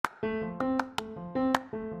It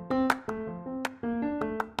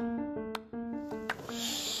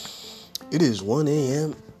is 1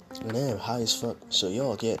 a.m. and I am high as fuck. So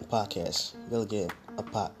y'all getting podcast. Y'all getting a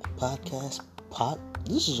podcast.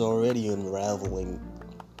 This is already unraveling.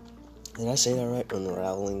 Did I say that right?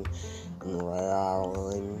 Unraveling.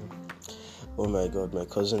 Oh my god, my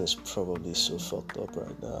cousin is probably so fucked up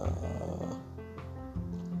right now.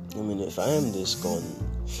 I mean, if I am this gone,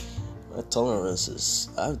 my tolerance is,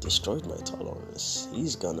 I've destroyed my tolerance.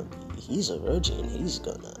 He's a virgin.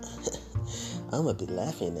 I'm gonna be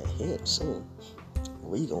laughing at him soon.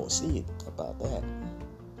 We gonna see about that.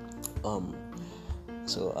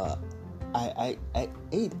 I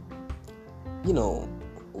ate,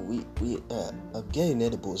 we getting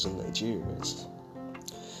edibles in Nigeria.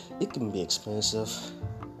 It can be expensive,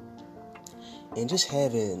 and just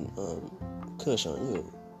having Kush on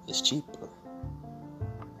you is cheaper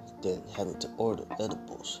than having to order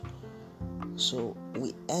edibles. So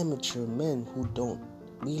we amateur men who don't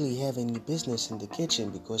really have any business in the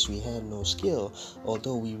kitchen because we have no skill,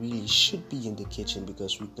 although we really should be in the kitchen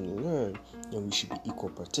because we can learn and we should be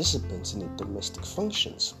equal participants in the domestic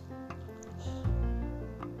functions.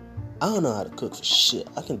 I don't know how to cook for shit.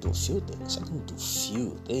 I can do a few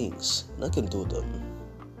things. And I can do them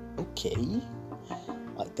okay,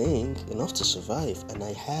 I think, enough to survive. And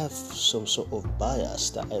I have some sort of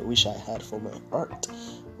bias that I wish I had for my art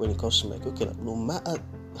when it comes to my cooking. No matter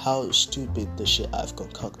how stupid the shit I've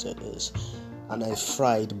concocted is, and I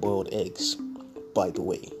fried boiled eggs, by the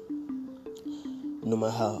way. No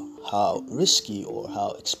matter how risky or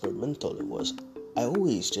how experimental it was, I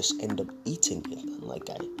always just end up eating it.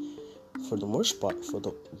 And for the most part,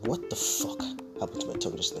 what the fuck happened to my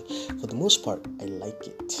tongue just then? For the most part, I like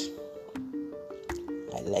it.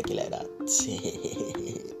 I like it like that.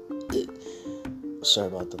 Sorry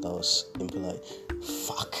about that. That was impolite.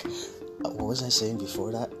 Fuck. What was I saying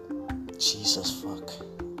before that? Jesus fuck.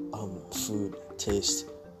 Food, taste,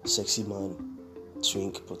 sexy man,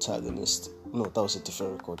 twink, protagonist. No, that was a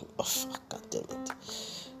different recording. Oh fuck, god damn it.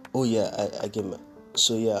 Oh yeah, I get my.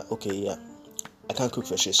 So yeah, okay, yeah. I can't cook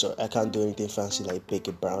for shit, so I can't do anything fancy like bake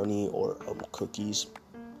a brownie or cookies.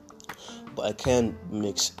 But I can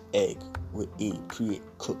mix egg with a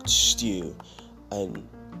pre-cooked stew and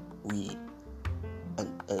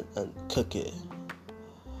cook it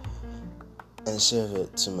and serve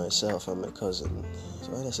it to myself and my cousin.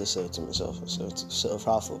 So why did I serve it to myself? I serve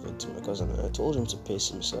half of it to my cousin, and I told him to pace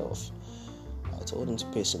himself.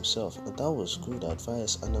 And that was good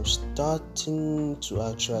advice, and I'm starting to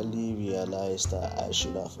actually realize that I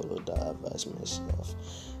should have followed that advice myself.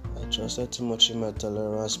 I trusted too much in my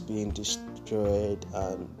tolerance being destroyed,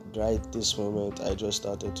 and right this moment I just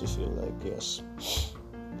started to feel like, yes,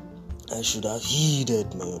 I should have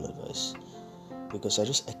heeded my own advice, because I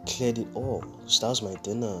cleared it all. So that was my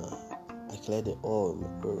dinner. I cleared it all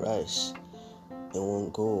with rice in one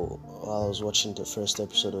go while I was watching the first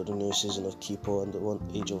episode of the new season of Kipo and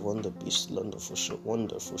the Age of Wonder Beast. Wonderful show.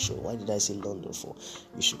 Why did I say wonderful?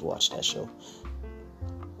 You should watch that show.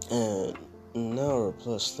 And an hour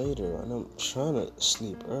plus later, and I'm trying to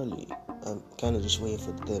sleep early. I'm kind of just waiting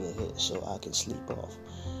for the dinner to hit so I can sleep off,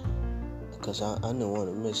 because I don't want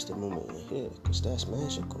to miss the moment you hit, because that's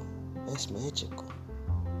magical. It's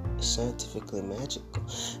scientifically magical.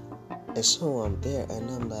 And so I'm there, and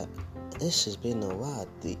I'm like, this has been a while.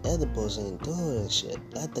 The edibles ain't doing shit.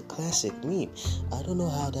 Like the classic meme. I don't know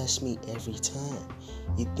how that's me every time.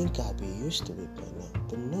 You'd think I'd be used to it by now,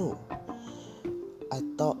 but no. I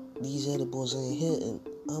thought these edibles ain't hitting.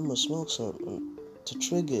 I'ma smoke something to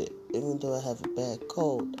trigger it, even though I have a bad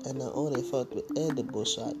cold, and I only fucked with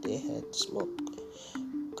edibles, so I did have to smoke.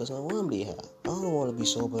 Because I want to be high. I don't want to be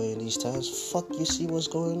sober in these times. Fuck, you see what's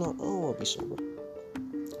going on? I don't want to be sober.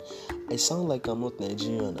 I sound like I'm not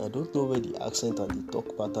Nigerian. I don't know where the accent and the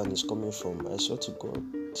talk pattern is coming from. I swear to God,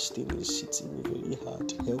 this thing is hitting me very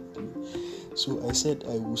hard. Help me. So I said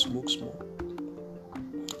I will smoke small.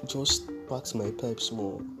 Just packed my pipe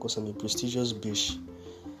small, because I'm a prestigious bitch.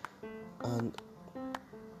 And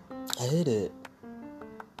I heard it.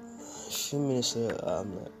 A few minutes later,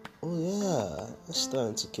 I'm like, oh yeah, I'm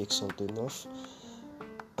starting to kick something off.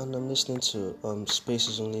 And I'm listening to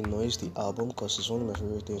Spaces Only Noise, the album, because it's one of my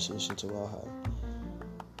favorite things to listen to while high.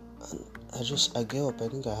 And I get up, I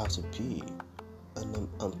think I have to pee. And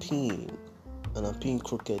I'm peeing. And I'm peeing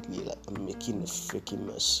crookedly, like I'm making a freaking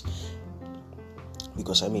mess.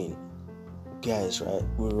 Because, I mean, guys, right,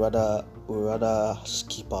 we rather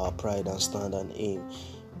keep our pride and stand and aim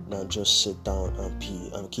than just sit down and pee.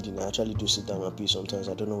 I'm kidding, I actually do sit down and pee sometimes.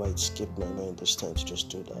 I don't know why it skipped my mind this time to just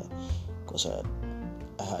do that. Because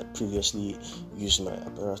I had previously used my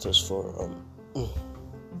apparatus for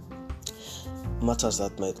matters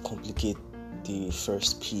that might complicate the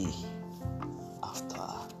first P after.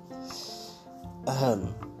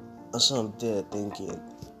 And so I'm there thinking,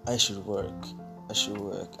 I should work,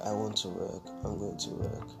 I want to work, I'm going to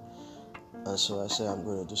work. And so I said I'm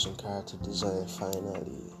going to do some character design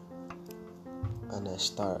finally. And I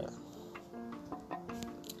start.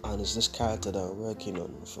 And it's this character that I'm working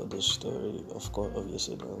on for this story, of course,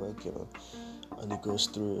 obviously, that I'm working on. And it goes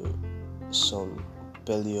through some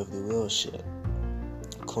belly of the whale shit.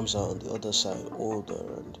 Comes out on the other side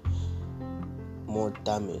older and more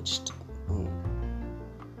damaged,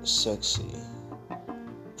 sexy.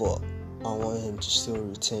 But I want him to still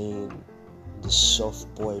retain the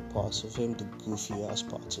soft boy parts of him, the goofy ass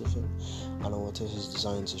parts of him, and I wanted his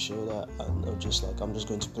design to show that. And I'm just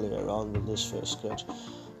going to play around with this first sketch.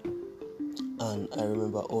 And I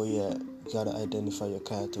remember, you gotta identify your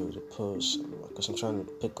character with a pose, because I'm trying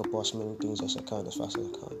to pick up as many things as I can as fast as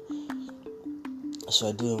I can. So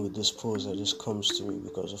I do it with this pose that just comes to me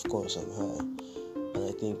because of course I'm high, and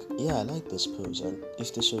I think, I like this pose, and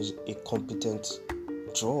if this was a competent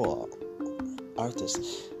drawer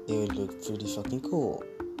artist, it would look pretty fucking cool,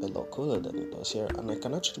 a lot cooler than it does here, and I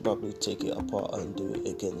can actually probably take it apart and do it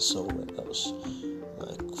again somewhere else,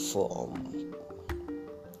 like for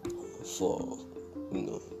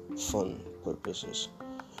fun purposes.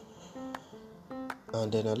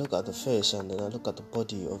 And then I look at the face, and then I look at the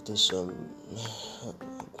body of this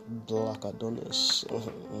black Adonis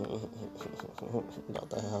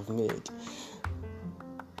that I have made,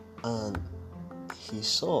 and he's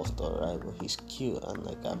soft, alright, but he's cute, and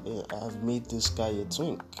I've made this guy a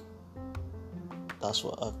twink. That's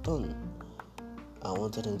what I've done. I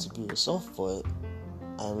wanted him to be a soft boy.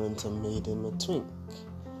 I went and made him a twink,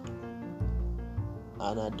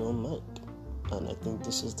 and I don't mind. And I think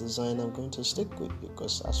this is the design I'm going to stick with,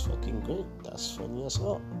 because that's fucking great. That's funny as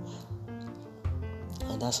well.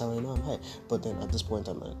 And that's how I know I'm high. But then at this point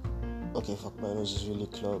I'm like, okay, fuck, my nose is really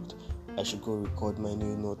clogged. I should go record my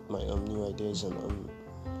new ideas, and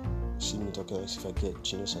see me talking as if I get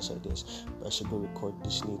genius as ideas. But I should go record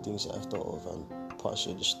these new things I've thought of and pass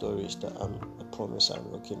you the stories that I promise I'm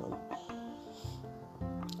working on.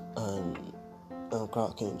 And I'm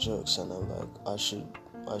cracking jokes, and I'm like, I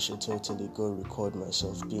should totally go record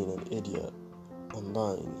myself being an idiot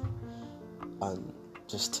online and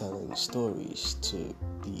just telling stories to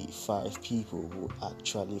the 5 people who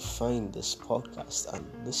actually find this podcast and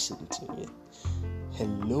listen to it.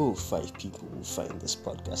 Hello, 5 people who find this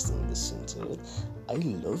podcast and listen to it. I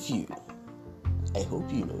love you. I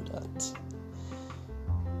hope you know that.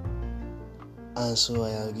 And so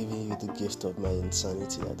I am giving you the gift of my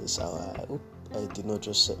insanity at this hour. I hope I did not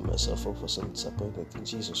just set myself up for some disappointment. In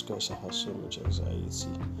Jesus Christ, I have so much anxiety.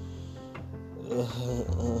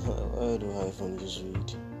 Why do I even just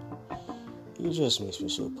read? It just makes me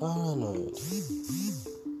so paranoid.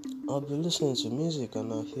 I'll be listening to music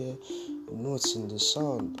and I'll hear notes in the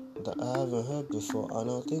sound that I haven't heard before, and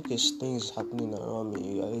I'll think it's things happening around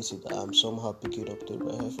me in reality that I'm somehow picking up through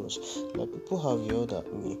my headphones. Like, people have yelled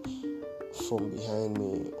at me from behind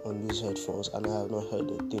me on these headphones, and I have not heard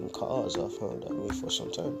a thing. Cars have hound at me for some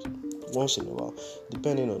time, once in a while,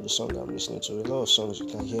 depending on the song I'm listening to. A lot of songs you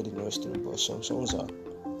can hear the noise through, but some songs are,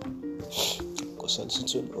 because I listen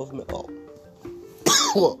to a lot of metal.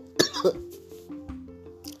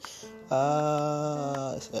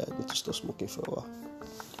 I need to stop smoking for a while.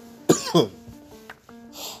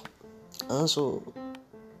 And so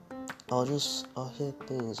I'll hear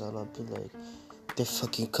things and I'll be like, they're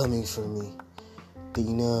fucking coming for me. They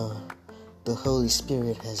know the Holy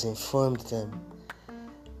Spirit has informed them.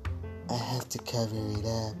 I have to cover it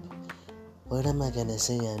up. What am I gonna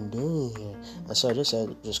say I'm doing here? And so I just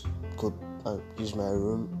go and use my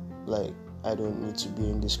room. Like, I don't need to be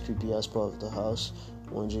in this creepy ass part of the house,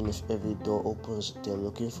 wondering if every door opens they're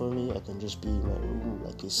looking for me. I can just be in my room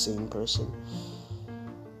like a sane person.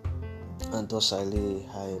 And thus I lay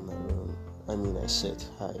high in my room. I sit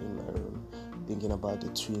high in my room, thinking about the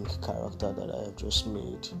twink character that I have just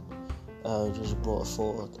made. I just brought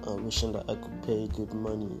forth, wishing that I could pay good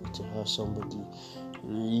money to have somebody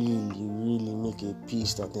really, really make a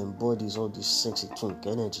piece that embodies all this sexy twink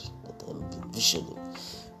energy that I'm envisioning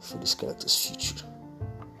for this character's future.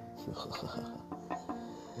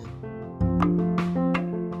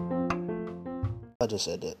 I just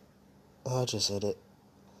said it.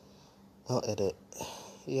 I'll edit.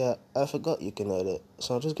 Yeah, I forgot you can edit,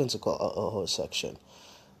 so I'm just going to cut out a whole section.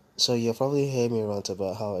 So you probably hear me rant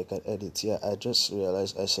about how I can edit. Yeah, I just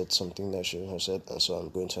realized I said something that I shouldn't have said, and so I'm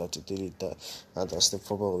going to have to delete that. And that's the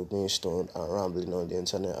problem with being stoned and rambling on the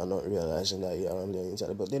internet and not realizing that you're rambling on the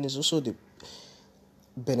internet. But then there's also the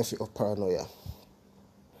benefit of paranoia.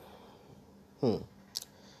 I think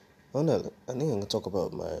I'm gonna talk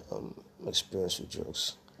about my experience with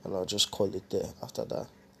drugs, and I'll just call it there after that.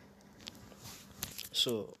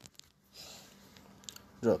 So,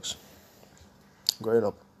 drugs. Growing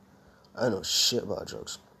up, I know shit about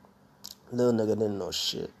drugs. Little nigga didn't know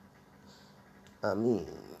shit. I mean,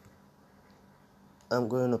 I'm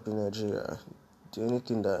growing up in Nigeria. The only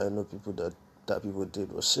thing that I know that people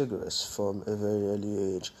did was cigarettes from a very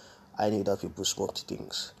early age. I knew that people smoked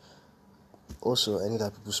things. Also, I knew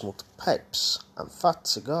that people smoked pipes and fat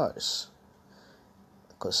cigars.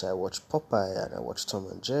 Because I watched Popeye and I watched Tom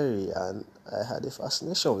and Jerry, and I had a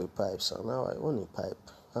fascination with pipes, and now I own a pipe.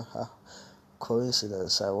 Haha.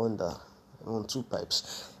 Coincidence, I wonder. I own 2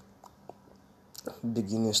 pipes.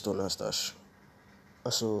 Beginning stoner stash.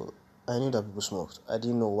 So I knew that people smoked. I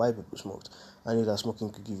didn't know why people smoked. I knew that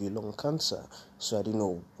smoking could give you lung cancer, so I didn't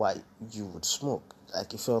know why you would smoke.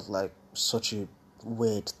 Like, it felt like such a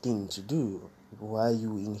weird thing to do. Why are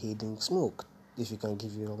you inhaling smoke if it can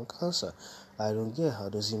give you lung cancer? I don't get. How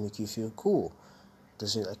does it make you feel cool?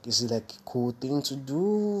 Is it like a cool thing to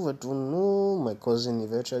do? I don't know. My cousin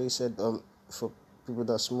eventually said for people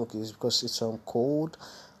that smoke is because it's cold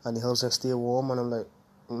and it helps them stay warm, and I'm like,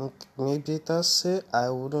 maybe that's it. I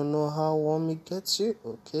wouldn't know how warm it gets you.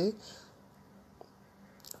 Okay.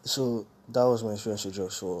 So that was my experience with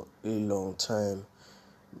drugs for a long time.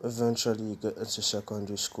 Eventually you get into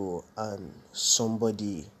secondary school and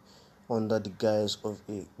somebody under the guise of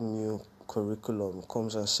a new curriculum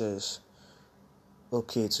comes and says,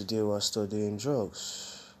 okay, today we're studying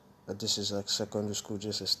drugs. This is like secondary school,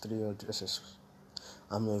 JSS3 or JSS.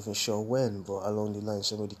 I'm not even sure when, but along the line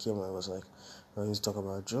somebody came and was like, we need to talk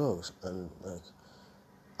about drugs and like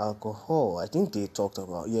alcohol. I think they talked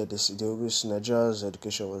about, they always, Nigeria's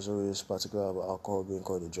education was always particular about alcohol being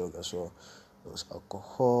called a drug as well. It was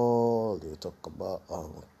alcohol. They talk about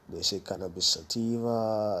they say cannabis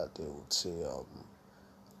sativa. They would say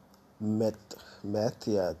meth.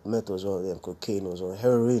 Yeah, meth was one of them. Cocaine was one.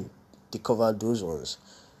 Heroin. They covered those ones.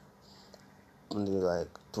 And they like,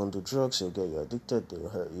 don't do drugs. They'll get you addicted. They'll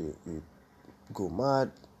hurt you. You go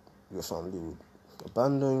mad. Your family would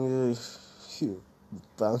abandon you. You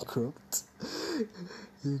bankrupt.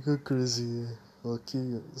 You go crazy. Or kill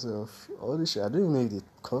yourself. All this shit. I don't even know if they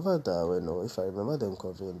covered that or if I remember them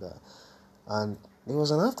covering that. And it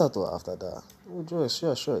was an afterthought after that.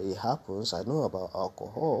 Sure, it happens. I know about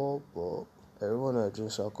alcohol, but everyone that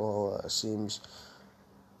drinks alcohol seems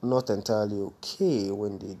not entirely okay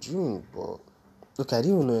when they drink. But look, I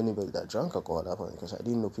didn't even know anybody that drank alcohol at that point because I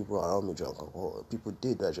didn't know people around me drank alcohol. People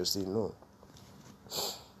did, I just didn't know.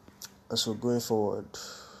 And so going forward,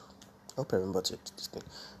 I hope I remember to this thing.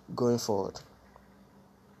 Going forward,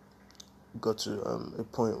 got to a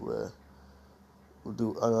point where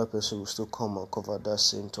the other person will still come and cover that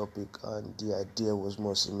same topic, and the idea was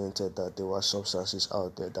more cemented that there were substances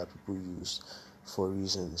out there that people used for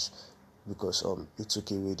reasons because it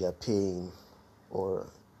took away their pain or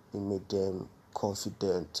it made them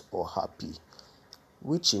confident or happy,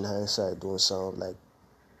 which in hindsight don't sound like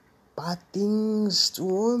bad things to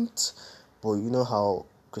want, but you know how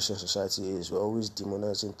Christian society is. We're always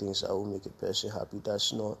demonizing things that will make a person happy.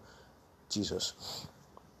 That's not Jesus.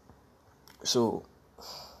 So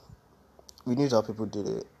we knew that people did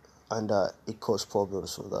it and that it caused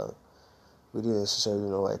problems, so that we didn't necessarily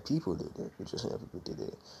know why people did it. We just knew people did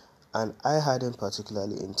it. And I hadn't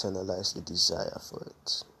particularly internalized the desire for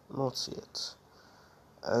it. Not yet.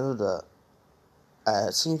 I know that I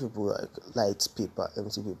had seen people like light paper,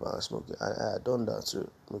 empty paper and smoke it. And I had done that too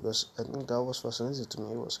because I think that was fascinating to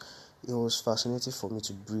me. It was fascinating for me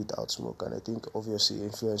to breathe out smoke, and I think obviously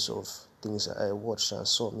influence of things that I watched and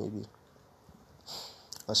saw maybe.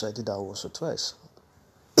 And so I did that once or twice.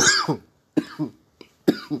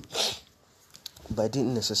 But I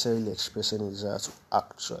didn't necessarily express any desire to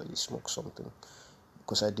actually smoke something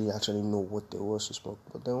because I didn't actually know what there was to smoke.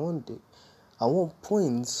 But then one day, at one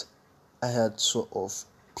point, I had sort of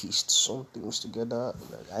pieced some things together.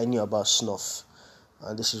 Like I knew about snuff,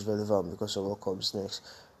 and this is relevant because of what comes next.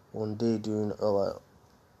 One day during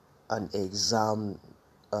an exam,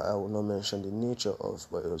 I will not mention the nature of,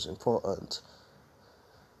 but it was important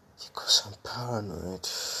because I'm paranoid,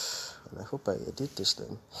 and I hope I edit this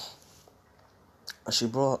thing. And she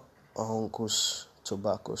brought her uncle's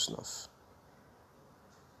tobacco snuff,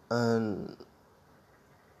 and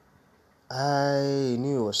I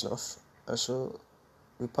knew it was snuff, and so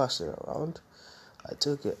We passed it around. I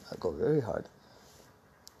took it. I got very hard.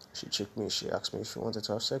 She checked me. She asked me if she wanted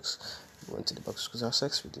to have sex. We went to the back to school to have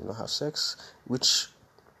sex. We did not have sex. Which,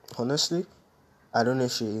 honestly, I don't know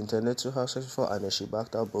if she intended to have sex before and then she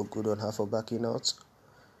backed out, but good on her for backing out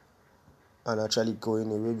and actually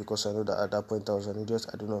going away, because I know that at that point I was an idiot.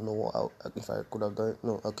 I do not know if I could have done it.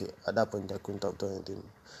 No, okay, at that point I couldn't have done anything.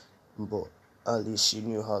 But at least she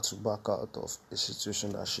knew how to back out of a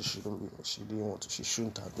situation that she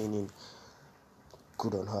shouldn't have been in.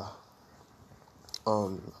 Good on her.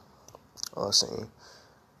 I was saying,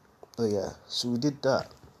 but yeah, so we did that,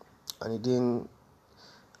 and it didn't,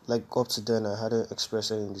 like, up to then I hadn't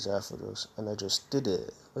expressed any desire for those, and I just did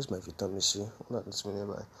it. Where's my vitamin C? Not this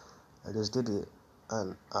nearby. I just did it,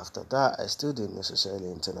 and after that I still didn't necessarily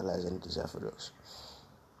internalize any desire for those.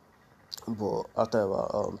 But after a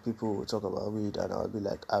while, people would talk about weed, and I would be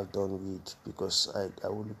like, I've done weed, because I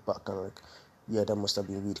would look back and like, yeah, that must have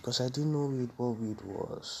been weed, because I didn't know what weed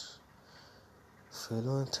was for a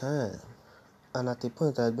long time. And at the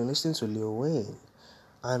point, I had been listening to Lil Wayne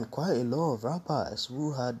and quite a lot of rappers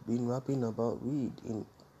who had been rapping about weed in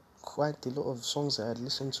quite a lot of songs I had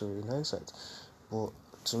listened to in hindsight. But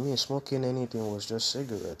to me, smoking anything was just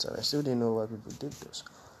cigarettes, and I still didn't know why people did this.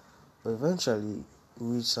 But eventually,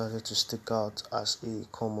 weed started to stick out as a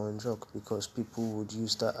common drug because people would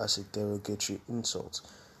use that as a derogatory insult.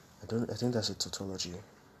 I think that's a tautology,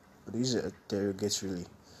 but use it derogatorily.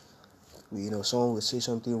 Someone would say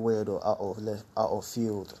something weird or out of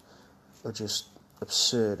field, or just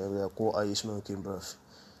absurd, and be like, "What are you smoking, bruv?"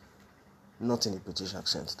 Not in a British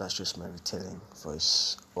accent. That's just my retelling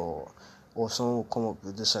voice. Or someone will come up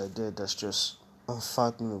with this idea that's just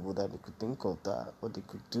unfathomable that they could think of that, or they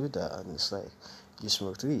could do that, and it's like, you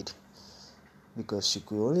smoked weed, because you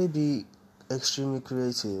could only be extremely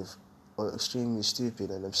creative or extremely stupid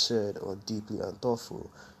and absurd or deeply unthoughtful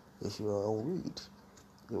if you were on weed.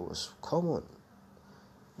 It was common.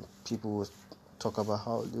 People would talk about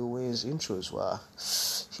how Lil Wayne's intros were,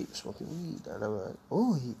 he was smoking weed, and I'm like,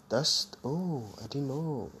 I didn't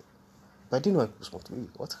know. But I didn't know I could smoke weed.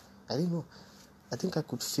 What? I didn't know. I think I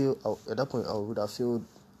could feel, at that point, I would have failed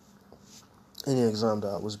any exam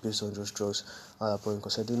that was based on just drugs at that point,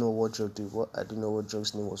 because I didn't know what drug did what. I didn't know what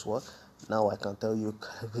drug's name was what. Now I can tell you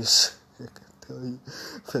cannabis. I can tell you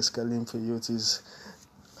mescaline, peyotes,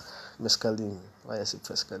 mescaline. Why I say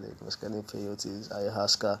mescaline? Mescaline, peyotes,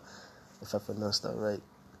 ayahuasca, if I pronounced that right.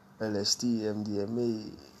 LSD,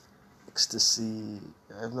 MDMA, ecstasy.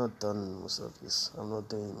 I've not done most of this. I'm not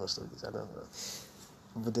doing most of this. I don't know.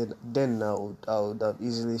 But then now I would have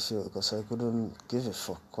easily failed, because I couldn't give a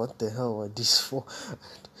fuck. What the hell were these for?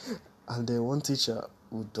 And then one teacher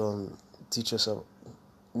would teach us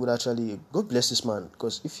would actually, God bless this man,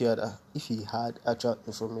 because if he had actual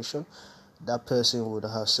information, that person would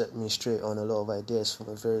have set me straight on a lot of ideas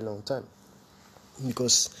for a very long time,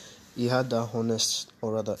 because he had that honest,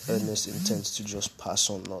 or rather earnest intent to just pass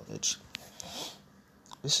on knowledge.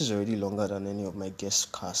 This is already longer than any of my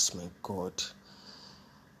guest casts, my God.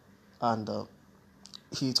 And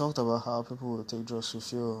he talked about how people would take drugs to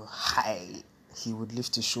feel high. He would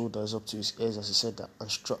lift his shoulders up to his ears, as he said that, and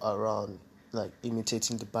strut around, like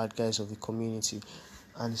imitating the bad guys of the community.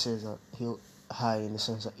 And he says that he'll high in the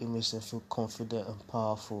sense that it makes them feel confident and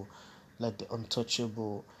powerful, like they're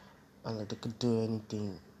untouchable, and like they could do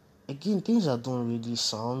anything. Again, things that don't really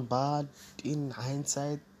sound bad in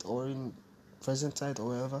hindsight or in present sight or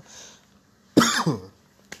whatever.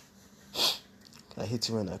 I hate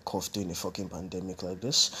it when I cough during a fucking pandemic like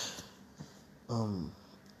this. And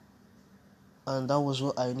that was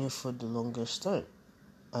what I knew for the longest time.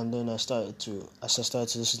 And then as I started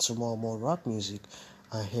to listen to more and more rap music,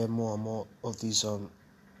 I hear more and more of these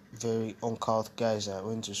very uncouth guys that I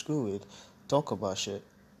went to school with talk about shit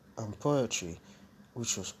and poetry,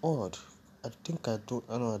 which was odd. I don't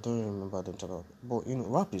remember them talking about it. But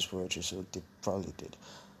rap is poetry, so they probably did.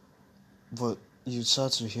 But you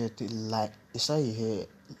start to hear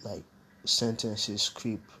sentences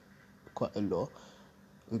creep quite a lot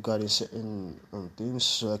regarding certain things.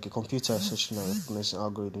 So like a computer searching and recognizing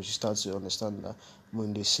algorithms, you start to understand that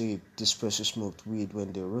when they say this person smoked weed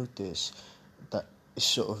when they wrote this, that it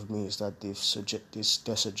sort of means that they're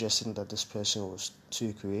suggesting that this person was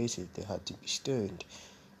too creative, they had to be stoned,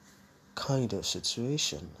 kind of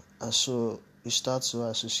situation. And so you start to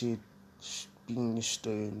associate being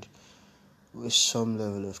stoned with some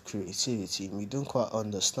level of creativity. You don't quite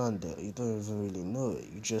understand that. You don't even really know it.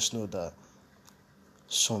 You just know that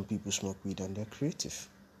some people smoke weed and they're creative,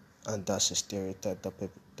 and that's a stereotype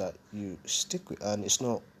that you stick with, and it's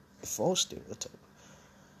not a false stereotype.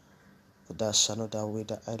 that's another way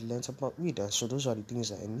that I learned about weed. And so those are the things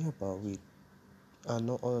that I knew about weed. And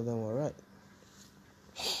not all of them were right.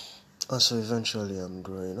 Also, eventually, I'm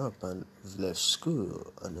growing up and left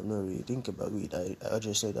school, and I'm not really thinking about weed. I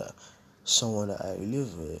just know that someone that I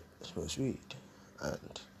live with smokes weed,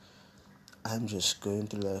 and I'm just going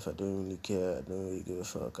through life. I don't really care. I don't really give a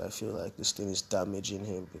fuck. I feel like this thing is damaging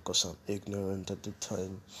him because I'm ignorant at the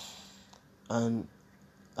time. And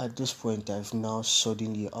at this point, I've now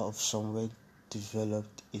suddenly, out of somewhere,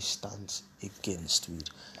 developed a stance against weed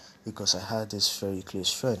because I had this very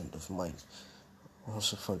close friend of mine,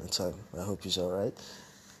 also from the time. I hope he's alright.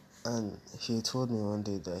 And he told me one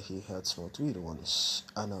day that he had smoked weed once,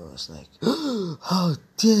 and I was like, "How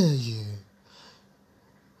dare you?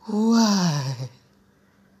 Why?"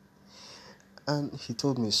 And he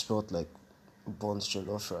told me it smelled like Bond's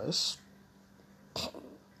jollof rice.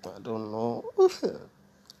 I don't know.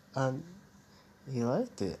 And he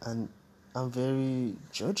liked it, and I'm very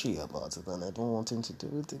judgy about it, and I don't want him to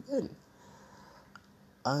do it again.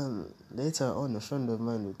 And later on, a friend of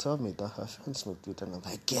mine would tell me that her friend smoked weed, and I'm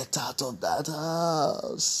like, "Get out of that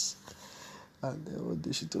house!" And then one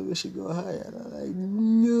day she told me she got high, and I'm like,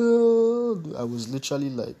 "No!" I was literally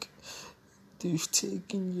like, "They've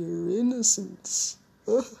taken your innocence."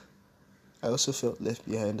 I also felt left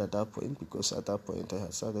behind at that point because at that point I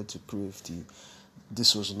had started to crave the.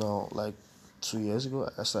 This was now like 2 years ago.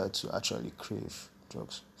 I started to actually crave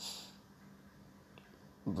drugs.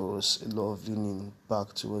 There was a lot of leaning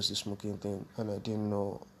back towards the smoking thing, and I didn't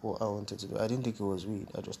know what I wanted to do. I didn't think it was weed.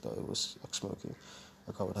 I just thought it was like smoking.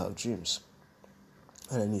 Like I would have dreams,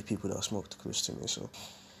 and I knew people that smoked close to me, so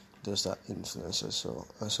there's that influence. So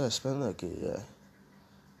I spent like a year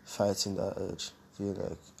fighting that urge, feeling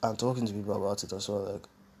like I'm talking to people about it as well. Like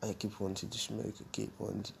I keep wanting to smoke, I keep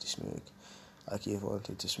wanting to smoke, I keep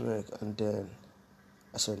wanting to smoke, and then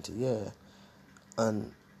I spent a year,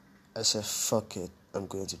 and I said, "Fuck it, I'm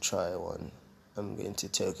going to try one. I'm going to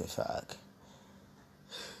take a fag."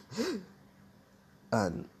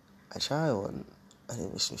 And I try one, and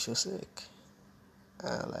it makes me feel sick.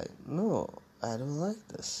 And I'm like, "No, I don't like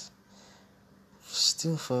this."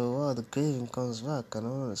 Still, for a while, the craving comes back, and I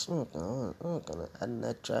want to smoke, and I want to smoke, and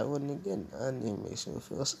I try one again, and it makes me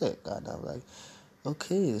feel sick. And I'm like,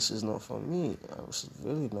 "Okay, this is not for me. This is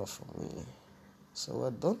really not for me." So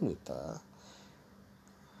we're done with that.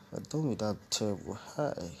 We're done with that terrible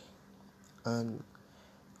high.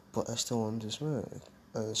 But I still want to smoke.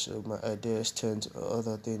 And so my ideas turned to the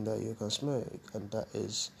other thing that you can smoke, and that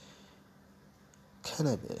is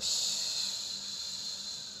cannabis.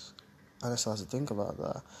 And I started to think about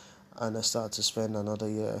that, and I started to spend another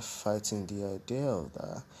year fighting the idea of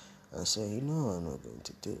that, and saying, "No, I'm not going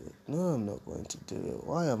to do it. No, I'm not going to do it.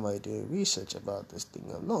 Why am I doing research about this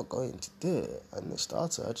thing? I'm not going to do it." And I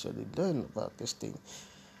started to actually learn about this thing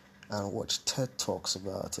and watch TED Talks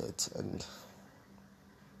about it and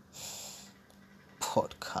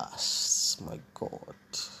podcasts. My God.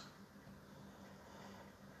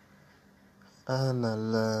 And I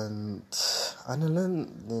learned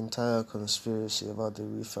the entire conspiracy about the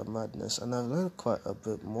reefer madness, and I've learned quite a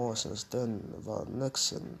bit more since then about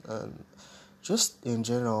Nixon, and just in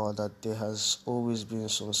general that there has always been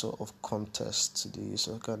some sort of contest to the use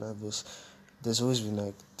of cannabis. There's always been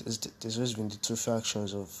the two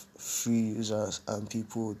factions of free users and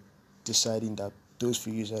people deciding that those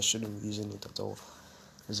free users shouldn't be using it at all.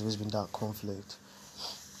 There's always been that conflict.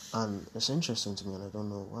 And it's interesting to me, and I don't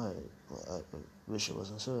know why. I wish it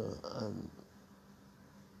wasn't so. And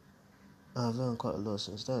I've learned quite a lot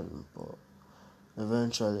since then, but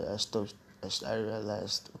eventually I stopped. I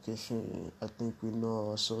realized, okay, I think we know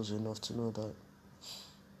ourselves enough to know that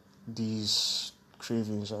these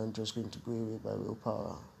cravings aren't just going to go away by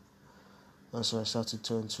willpower. And so I started to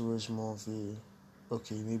turn towards more of a,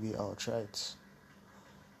 okay, maybe I'll try it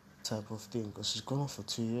type of thing, because it's gone on for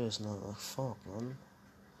 2 years now. Like, fuck, man.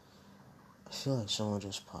 I feel like someone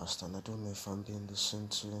just passed, and I don't know if I'm being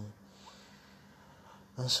listened to.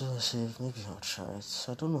 And so I said, maybe I'll try it.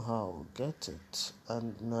 I don't know how I'll get it.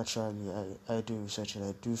 And naturally, I do research, and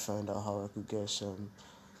I do find out how I could get some.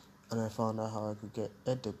 And I found out how I could get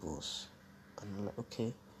edibles. And I'm like,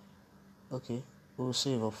 okay, we'll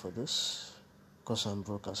save up for this, because I'm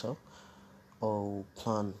broke as hell. Or we'll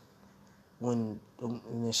plan when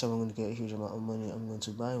next time I'm going to get a huge amount of money, I'm going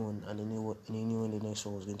to buy one, and I knew when the next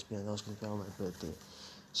one was going to be, and that was going to be on my birthday.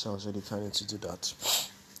 So I was already planning to do that.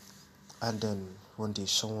 And then one day,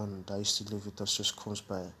 someone that used to live with us just comes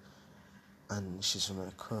by, and she's on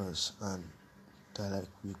my cuz, and they're like,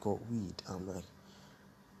 "We got weed." I'm like,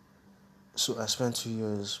 so I spent 2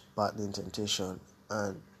 years battling temptation,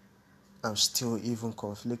 and I'm still even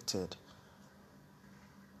conflicted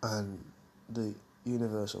and the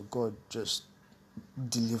universe or God just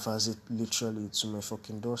delivers it literally to my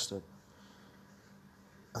fucking doorstep.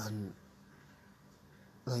 And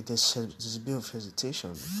like there's a bit of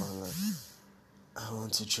hesitation. I'm like, I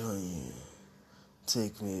want to join you.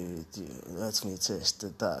 Take me with you. Let me test the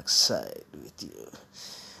dark side with you.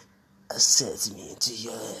 Accept me into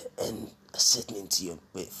your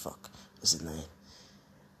wait, fuck. What's the line?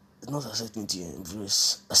 Not accept me into your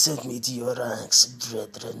embrace. Accept me to your ranks,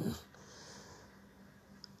 brethren.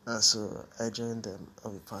 And so I joined them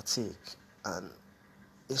and we partake. And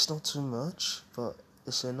it's not too much, but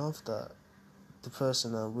it's enough that the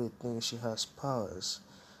person I'm with thinks she has powers.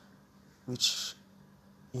 Which,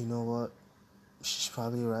 you know what? She's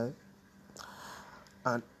probably right.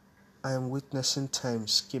 And I am witnessing time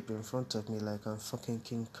skip in front of me like I'm fucking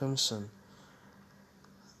King Crimson.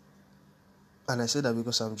 And I say that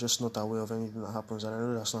because I'm just not aware of anything that happens, and I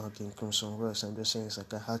know that's not how King Crimson works. I'm just saying it's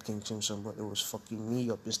like I had King Crimson, but it was fucking me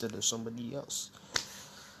up instead of somebody else.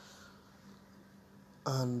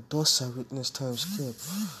 And thus I witnessed time skip.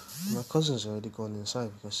 My cousin's already gone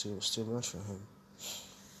inside because it was too much for him.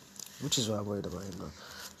 Which is why I'm worried about him now.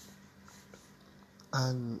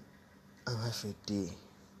 And I'm high for a day.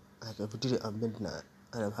 Like I did it at midnight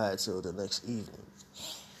and I'm high till the next evening.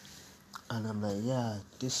 And I'm like, yeah,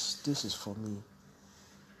 this is for me.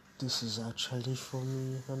 This is actually for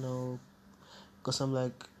me, you know. Because I'm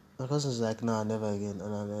like, my cousin's like, nah, never again.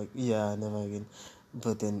 And I'm like, yeah, never again.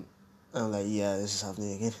 But then I'm like, yeah, this is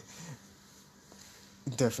happening again.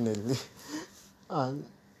 Definitely.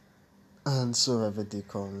 And so my birthday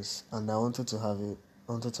comes, and I wanted to have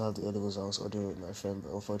the edibles I was ordering with my friend,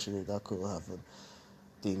 but unfortunately that couldn't happen.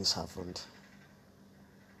 Things happened.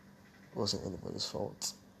 It wasn't anybody's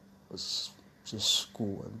fault. It was just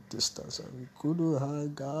school and distance, and we couldn't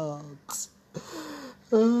hang out.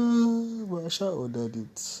 But I shall ordered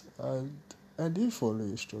it, and I did follow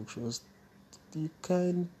instructions. The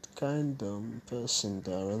kind person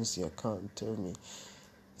that runs the account told me,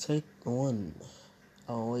 take one,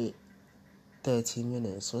 I'll wait 30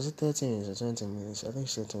 minutes. Was it 30 minutes or 20 minutes? I think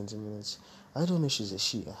she said 20 minutes. I don't know if she's a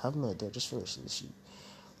she. I have no idea. I just feel like she's a she.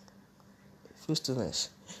 It feels too nice.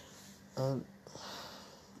 And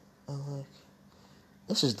I'm like,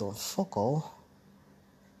 this is done fuck all.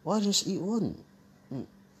 Why just eat one? No,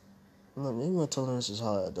 maybe my tolerance is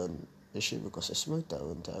higher than it should because I smoked that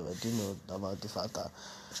one time. I do know about the fact that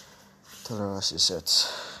tolerance is set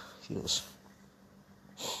heals.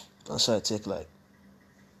 And so I take like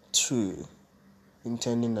 2,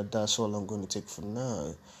 intending that that's all I'm going to take for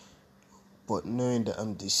now, but knowing that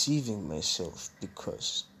I'm deceiving myself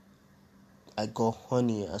because I got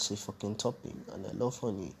honey as a fucking topping and I love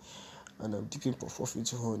honey and I'm dipping puff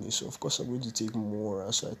into honey, so of course I'm going to take more.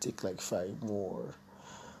 And so I take like 5 more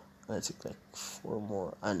and I take like 4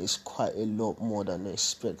 more, and it's quite a lot more than I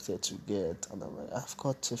expected to get. And I'm like, I've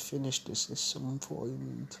got to finish this at some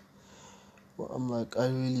point. But I'm like, I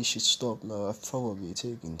really should stop now. I've probably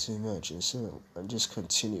taken too much, and so I just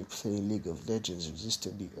continue playing League of Legends,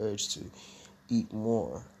 resisting the urge to eat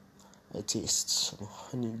more. I taste some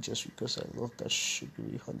honey just because I love that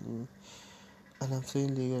sugary honey. And I'm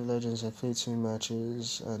playing League of Legends. I play 2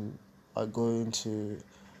 matches, and I go into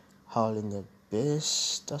Howling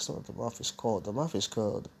Abyss. That's not what the map is called. The map is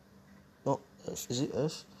called... No, F. Is it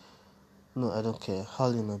F? No, I don't care.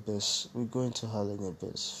 Howling Abyss. We go into Howling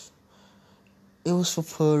Abyss. It was for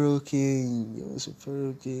Pearl King.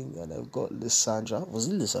 And I've got Lissandra. Was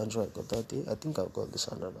it Lissandra I got that day? I think I've got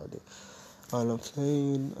Lissandra that day. And I'm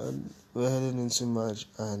playing, and we're heading into match,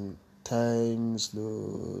 and time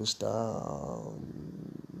slows down.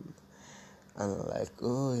 And I'm like,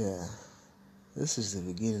 oh yeah, this is the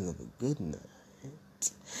beginning of a good night.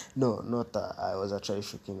 No, not that. I was actually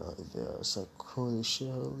freaking out there. I was like, holy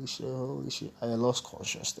shit. I lost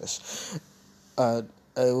consciousness. And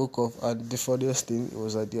I woke up, and the funniest thing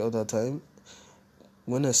was that the other time,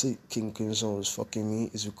 when I say King Crimson was fucking me,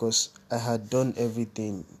 is because I had done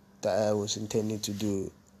everything that I was intending to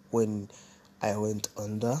do when I went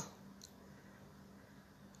under,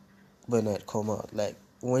 when I'd come out. Like,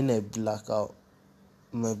 when I black out,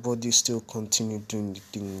 my body still continued doing the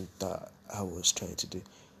thing that I was trying to do.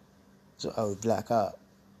 So I would black out,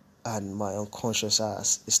 and my unconscious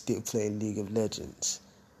ass is still playing League of Legends.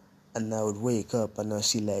 And I would wake up and I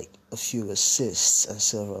see like a few assists and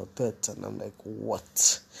several deaths, and I'm like,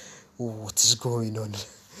 what is going on?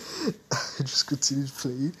 I just continued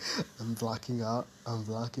playing. I'm blacking out, and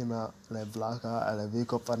I black out, and I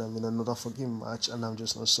wake up and I'm in another fucking match, and I'm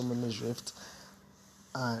just on Summoner's Rift,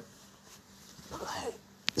 and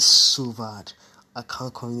it's so bad. I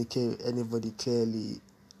can't communicate with anybody clearly.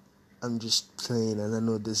 I'm just playing, and I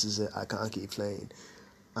know this is it. I can't keep playing,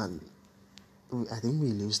 and I think we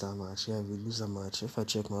lose that match. Yeah, we lose that match. If I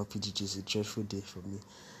check my PGG, it's a dreadful day for me.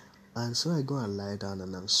 And so I go and lie down,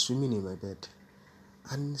 and I'm swimming in my bed.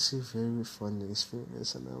 And it's a very funny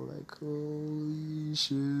experience, and I'm like, holy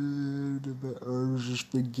shit, my arms are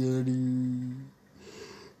spaghetti.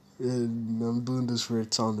 And I'm doing this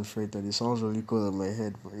weird sound effect that it sounds really cool in my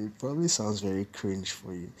head, but it probably sounds very cringe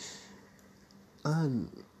for you. And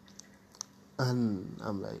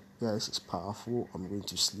I'm like, yeah, this is powerful. I'm going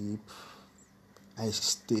to sleep. I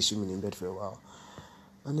stay swimming in bed for a while.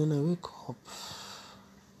 And then I wake up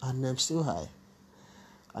and I'm still high.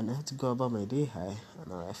 And I have to go about my day high.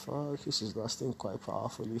 And I'm like, fuck, this is lasting quite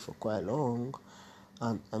powerfully for quite long.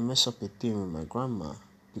 And I mess up a thing with my grandma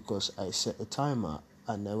because I set a timer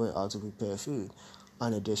and I went out to prepare food.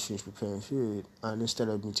 And I just finished preparing food. And instead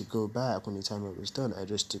of me to go back when the timer was done, I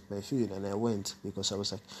just took my food and I went because I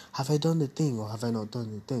was like, have I done the thing or have I not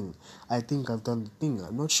done the thing? I think I've done the thing.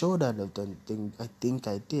 I'm not sure that I've done the thing. I think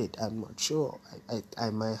I did. I'm not sure. I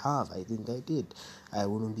might have. I think I did. I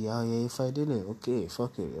wouldn't be out here if I didn't. Okay,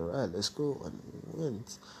 fuck it. Alright, let's go. And we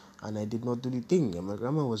went. And I did not do the thing. And my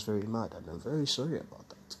grandma was very mad. And I'm very sorry about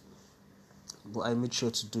that. But I made sure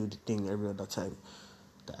to do the thing every other time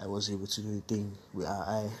that I was able to do the thing with our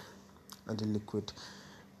eye and the liquid.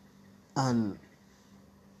 And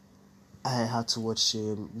I had to watch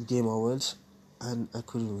Game Awards, and I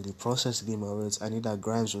couldn't really process the Game Awards. I knew that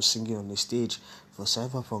Grimes was singing on the stage for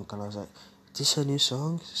Cyberpunk, and I was like, this a new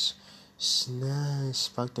song? It's nice.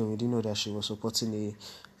 Back then we didn't know that she was supporting a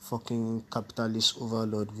fucking capitalist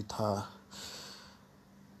overlord with her,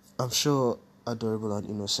 I'm sure, adorable and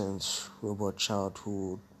innocent robot child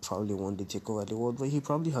who probably one day take over the world, but he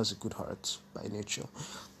probably has a good heart by nature.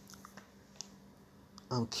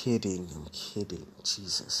 I'm kidding.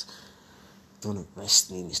 Jesus. Don't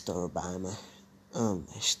arrest me, Mr. Obama.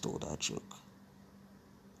 I stole that joke.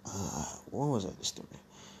 What was that the story?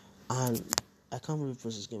 And I can't believe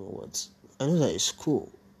Process Game Awards. I know that it's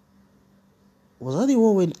cool. Was that the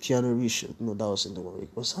one when Keanu Reeves showed? No, that wasn't the one.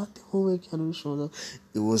 Was that the one when Keanu Reeves showed up?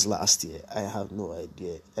 It was last year. I have no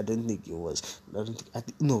idea. I don't think it was.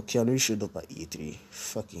 No, Keanu Reeves showed up at E3.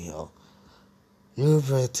 Fucking hell. You're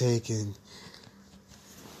breathtaking.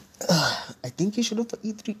 I think he showed up at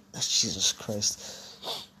E3. Jesus Christ.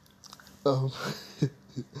 And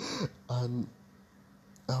I'm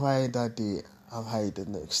high that day. I'm high the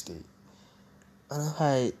next day. And I'm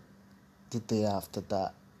high the day after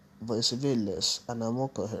that. But it's a bit less. And I'm more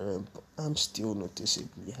coherent. But I'm still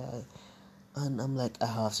noticeably high. And I'm like, I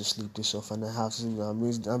have to sleep this off. And I have to.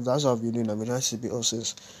 That's what I've been doing. I'm trying to sleep it off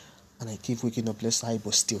since. And I keep waking up less high,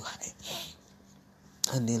 but still high.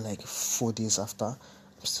 And then, like, 4 days after, I'm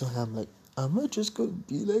still high. I'm like, am I just going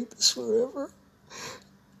to be like this forever?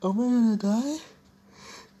 Am I going to die?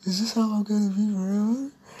 Is this how I'm going to be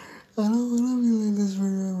forever? I don't want to be like this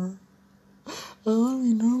forever. I want to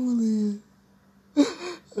be normally.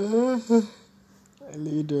 I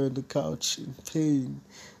lay there on the couch in pain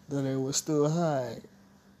that I was still high.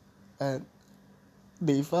 And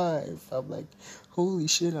day 5, I'm like, holy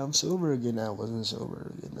shit, I'm sober again. I wasn't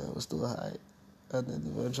sober again. I was still high. And then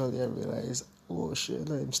eventually I realized, oh shit,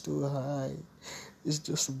 I'm still high. It's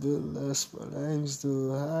just a bit less, but I'm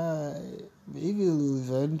still high. Maybe it'll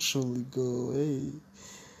eventually go away.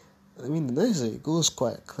 I mean, the next day it goes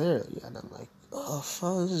quite clearly, and I'm like, oh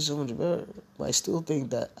fuck, this is so much better. But I still think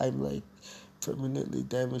that I'm like permanently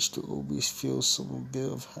damaged to always feel some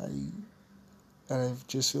bit of high. And I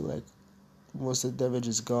just feel like most of the damage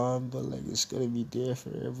is gone, but like it's gonna be there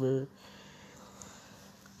forever.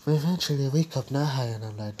 But eventually I wake up not high, and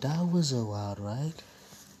I'm like, that was a wild ride.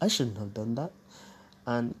 I shouldn't have done that.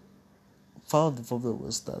 And part of the problem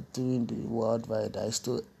was that during the wild ride, I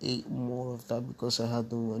still ate more of that because I had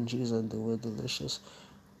the munchies and they were delicious.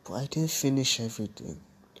 But I didn't finish everything.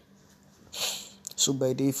 So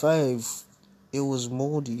by day 5, it was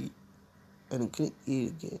moldy and I couldn't eat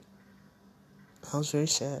again. I was very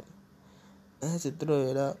sad. I had to throw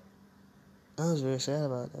it out. I was very sad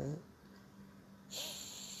about that.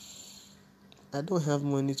 I don't have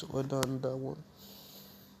money to order on that one.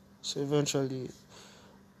 So eventually,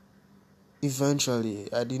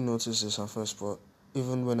 I didn't notice this at first, but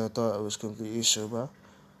even when I thought I was completely sober,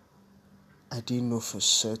 I didn't know for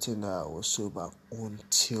certain that I was sober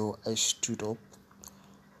until I stood up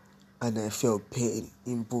and I felt pain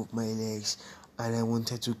in both my legs and I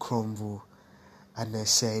wanted to crumble. And I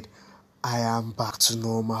said, I am back to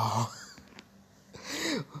normal.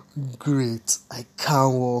 Great, I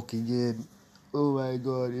can't walk again. Oh my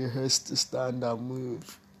god, it hurts to stand and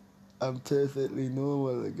move. I'm perfectly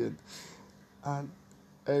normal again. And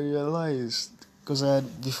I realized because I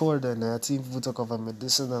had before then I had seen people talk of a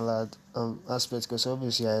medicinal aspect because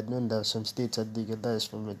obviously I had known that some states had legalized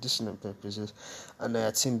for medicinal purposes, and I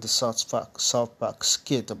had seen the South Park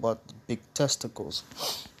skit about the big testicles.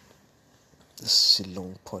 This is a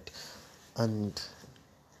long pod, and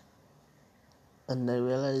I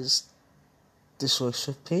realized this works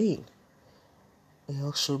for pain. It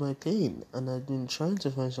helps for my pain, and I've been trying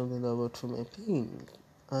to find something that works for my pain,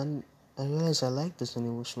 and I realized I like this and it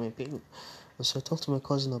works for my pain. And so I talked to my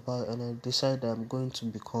cousin about it, and I decided I'm going to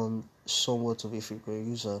become somewhat of a frequent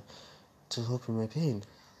user to help in my pain.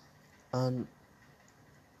 And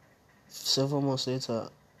several months later,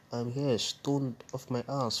 I'm here stoned off my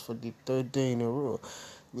ass for the third day in a row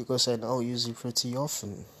because I now use it pretty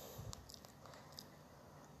often.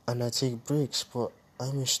 And I take breaks, but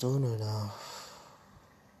I'm a stoner now.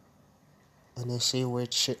 And I say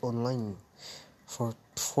weird shit online for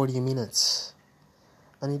 40 minutes.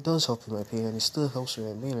 And it does help with my pain, and it still helps with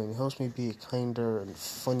my pain, and it helps me be a kinder and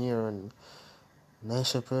funnier and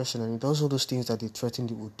nicer person, and it does all those things that they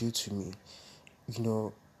threatened it would do to me. You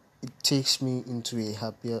know, it takes me into a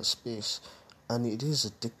happier space, and it is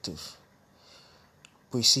addictive.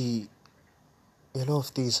 But you see, a lot of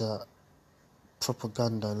things are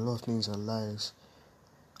propaganda, and a lot of things are lies.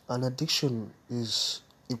 And addiction is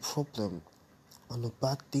a problem and a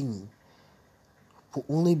bad thing, but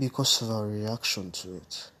only because of our reaction to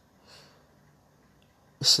it.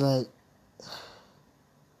 It's like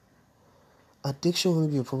addiction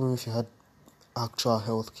wouldn't be a problem if you had actual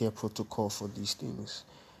healthcare protocol for these things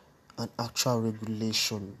and actual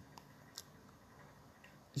regulation.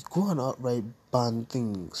 You go and outright ban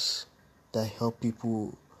things that help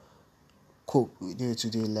people cope with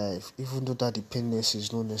day-to-day life, even though that dependency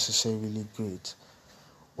is not necessarily great,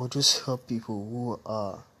 or just help people who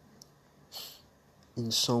are in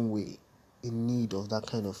some way in need of that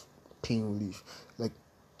kind of pain relief. Like,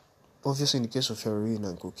 obviously, in the case of heroin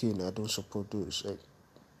and cocaine, I don't support those. Like,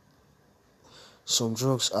 some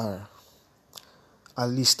drugs are, at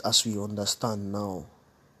least as we understand now,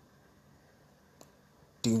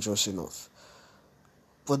 dangerous enough.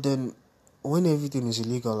 But then, when everything is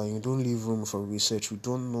illegal and you don't leave room for research, we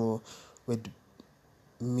don't know where the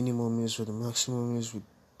minimum is, where the maximum is.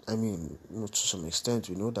 To some extent,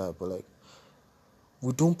 we know that, but like,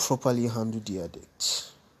 we don't properly handle the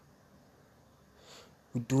addicts.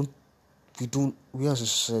 We as a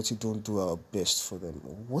society don't do our best for them.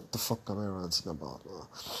 What the fuck am I ranting about?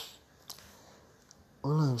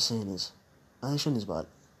 All I'm saying is, addiction is bad.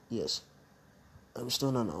 Yes. I'm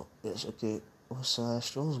still not now. Yes, okay. So I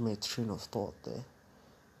lost my train of thought there.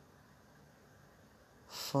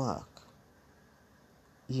 Fuck.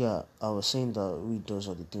 Yeah, I was saying that we does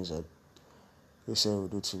all the things that they say we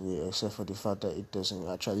do to me, except for the fact that it doesn't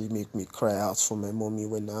actually make me cry out for my mommy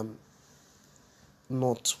when I'm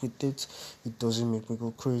not with it. It doesn't make me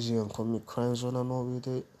go crazy and commit crimes when I'm not with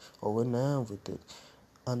it, or when I am with it.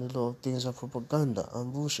 And a lot of things are propaganda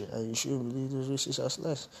and bullshit, and you shouldn't believe those races as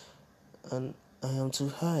less. And I am too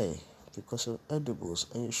high because of edibles,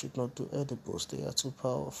 and you should not do edibles. They are too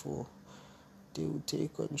powerful. They will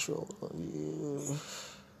take control of you.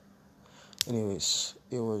 Anyways,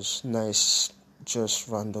 it was nice just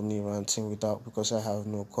randomly ranting without, because I have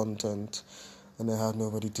no content and I have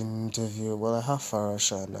nobody to interview. Well, I have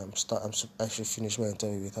Farasha, and I should finish my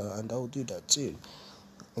interview with her, and I'll do that too.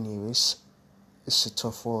 Anyways, it's a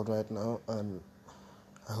tough world right now, and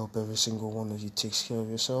I hope every single one of you takes care of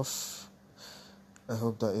yourself. I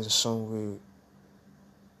hope that in some way.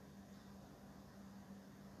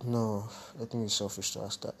 No, I think it's selfish to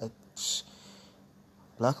ask that.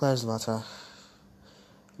 Black Lives Matter.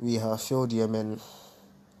 We have failed Yemen.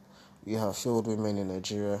 We have failed women in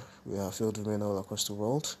Nigeria. We have failed women all across the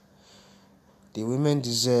world. The women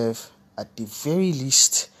deserve, at the very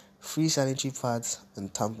least, free sanitary pads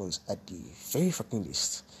and tampons. At the very fucking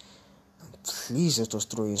least. And please let us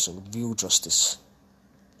throw in some real justice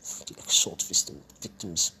for the assault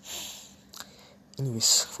victims.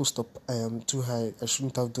 Anyways, full stop. I am too high. I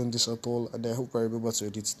shouldn't have done this at all, and I hope I remember to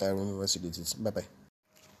edit it. I remember to edit it. Bye bye.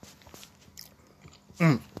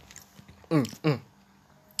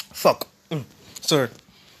 Fuck. Sorry.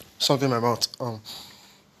 Something in my mouth.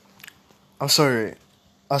 I'm sorry.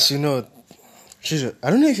 As you know, Jesus, I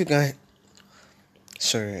don't know if you can.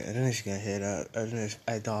 Sorry, I don't know if you can hear that. I don't know if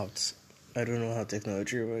I doubt. I don't know how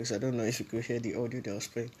technology works. I don't know if you could hear the audio that was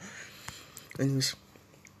playing. Anyways.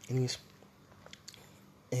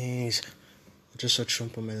 I just saw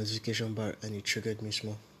Trump on my notification bar and it triggered me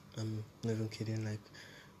small. I'm not even kidding. Like,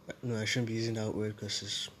 no, I shouldn't be using that word because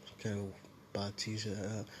it's kind of bad to use it.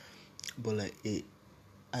 But like,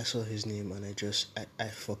 I saw his name and I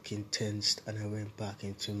fucking tensed and I went back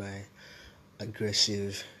into my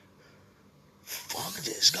aggressive fuck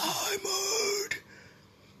this guy mode.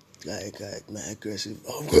 Like my aggressive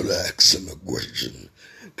I'm gonna ask some aggression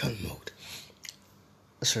kind of mode.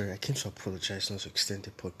 Sorry, I came to apologize not to extend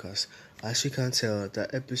the podcast. As you can tell,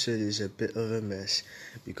 that episode is a bit of a mess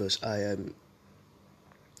because I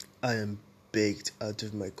am baked out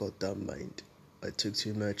of my goddamn mind. I took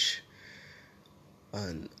too much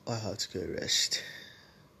and I had to go rest.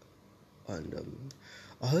 And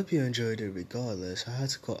I hope you enjoyed it regardless. I had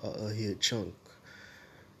to cut out a huge chunk.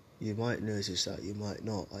 You might notice that, you might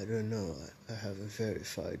not. I don't know. I haven't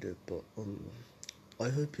verified it, but I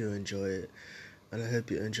hope you enjoy it, and I hope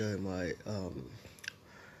you enjoy my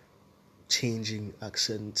changing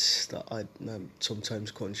accents that I'm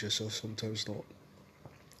sometimes conscious of, sometimes not.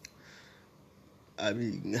 I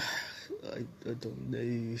mean, I don't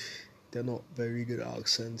know. They're not very good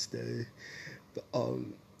accents, though. But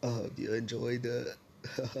I hope you enjoyed it.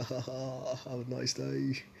 Have a nice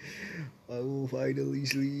day. I will finally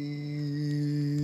sleep.